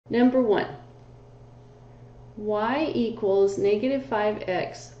Number 1, y equals negative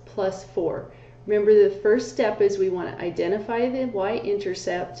 5x plus 4. Remember, the first step is we want to identify the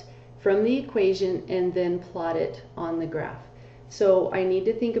y-intercept from the equation and then plot it on the graph. So I need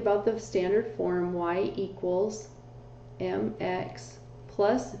to think about the standard form y equals mx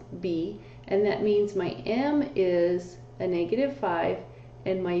plus b, and that means my m is a negative 5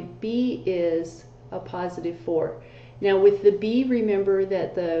 and my b is a positive 4. Now with the b, remember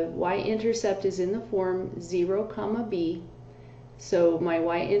that the y-intercept is in the form 0, comma b. So my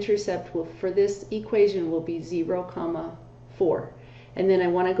y-intercept will, for this equation, will be 0, comma 4. And then I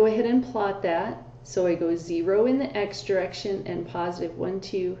want to go ahead and plot that. So I go 0 in the x direction and positive 1,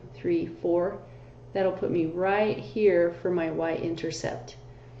 2, 3, 4. That'll put me right here for my y-intercept.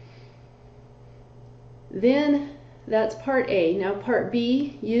 Then that's part A. Now part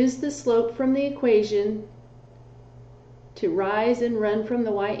B, use the slope from the equation to rise and run from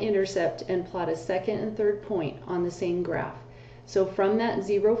the y-intercept and plot a second and third point on the same graph. So from that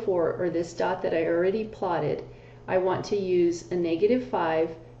 0, 4, or this dot that I already plotted, I want to use a negative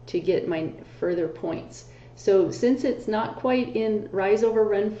 5 to get my further points. So since it's not quite in rise over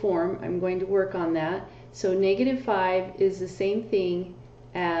run form, I'm going to work on that. So negative 5 is the same thing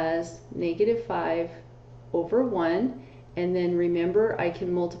as negative 5 over 1, and then remember I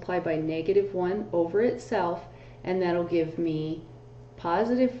can multiply by negative 1 over itself, and that'll give me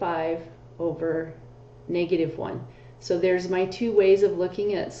positive 5 over negative 1. So there's my two ways of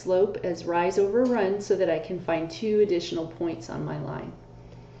looking at slope as rise over run so that I can find 2 additional points on my line.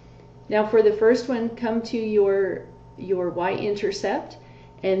 Now for the first one, come to your y-intercept,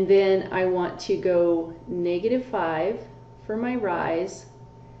 and then I want to go negative 5 for my rise.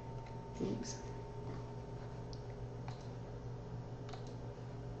 Oops.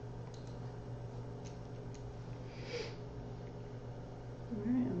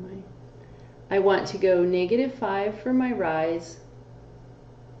 Where am I? I want to go negative 5 for my rise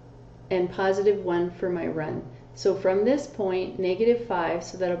and positive 1 for my run. So from this point, negative 5,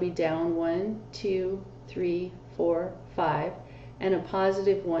 so that'll be down 1, 2, 3, 4, 5, and a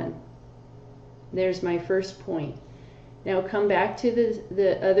positive 1. There's my first point. Now come back to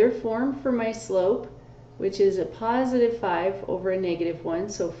the other form for my slope, which is a positive 5 over a negative 1.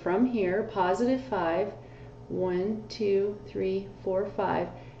 So from here, positive 5, 1, 2, 3, 4, 5,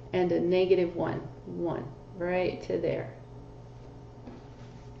 and a negative 1, 1, right to there.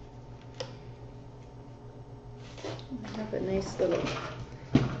 I have a nice little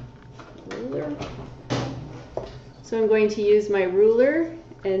ruler. So I'm going to use my ruler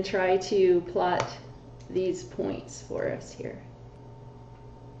and try to plot these points for us here.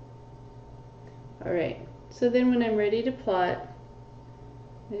 All right, so then when I'm ready to plot,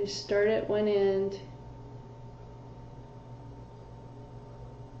 I just start at one end,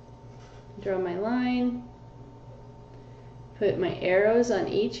 draw my line, put my arrows on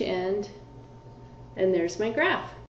each end, and there's my graph.